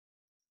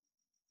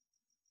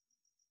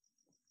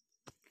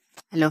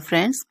Hello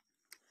friends,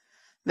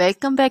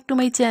 welcome back to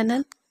my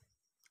channel.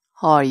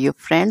 How are you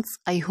friends?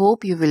 I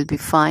hope you will be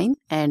fine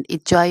and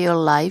enjoy your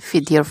life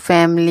with your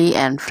family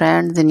and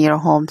friends in your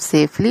home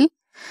safely.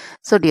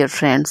 So dear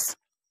friends,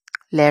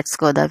 let's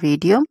go the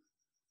video.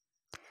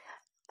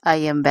 I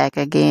am back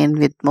again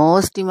with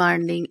most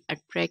demanding,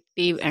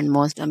 attractive and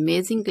most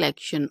amazing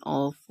collection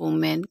of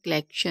women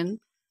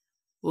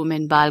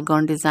ball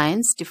gown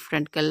designs,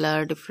 different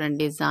color, different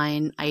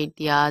design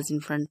ideas in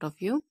front of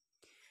you.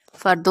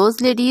 For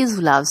those ladies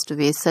who loves to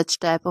wear such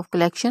type of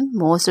collection,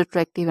 most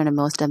attractive and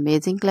most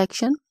amazing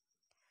collection.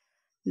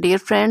 Dear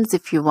friends,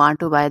 if you want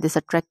to buy this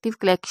attractive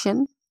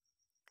collection,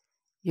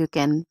 you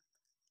can.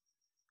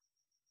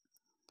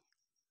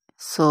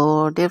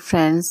 So dear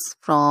friends,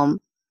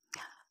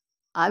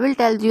 I will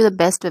tell you the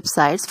best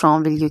websites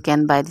from where you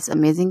can buy this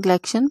amazing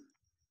collection.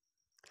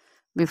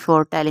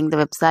 Before telling the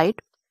website,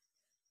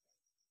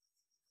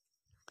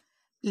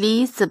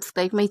 please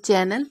subscribe my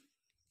channel.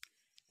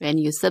 When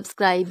you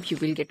subscribe, you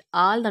will get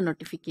all the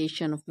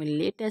notification of my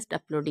latest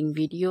uploading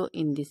video.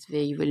 In this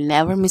way, you will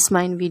never miss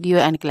my video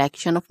and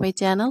collection of my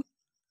channel.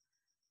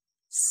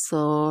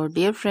 So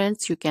dear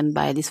friends, you can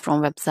buy this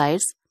from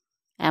websites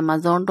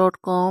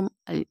amazon.com,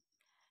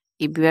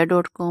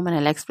 ebay.com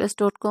and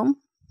aliexpress.com.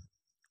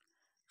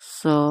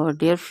 So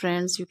dear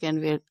friends, you can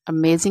wear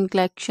amazing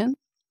collection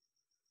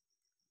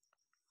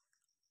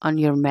on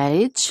your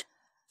marriage.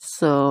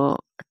 So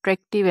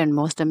attractive and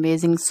most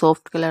amazing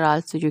soft color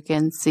also you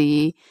can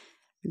see,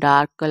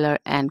 dark color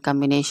and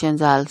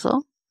combinations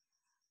also.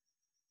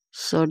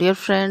 So dear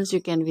friends, you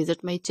can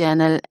visit my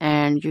channel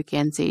and you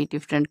can see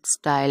different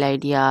style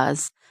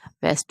ideas,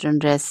 western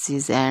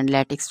dresses and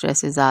latex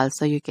dresses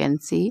also you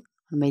can see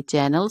on my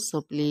channel.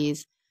 So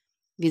please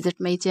visit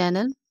my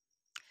channel.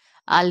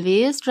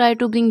 Always try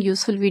to bring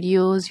useful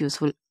videos,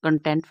 useful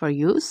content for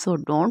you. So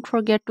don't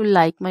forget to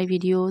like my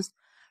videos.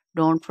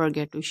 Don't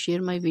forget to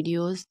share my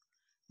videos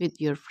with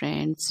your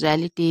friends,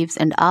 relatives,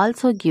 and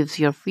also gives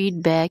your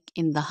feedback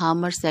in the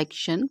hammer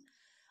section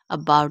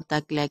about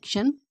the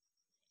collection.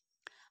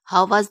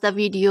 How was the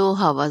video?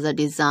 How was the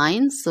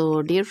design?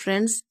 So dear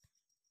friends,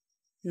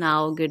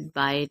 now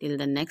goodbye till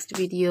the next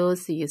video.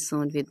 See you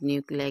soon with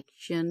new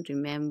collection.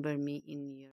 Remember me in your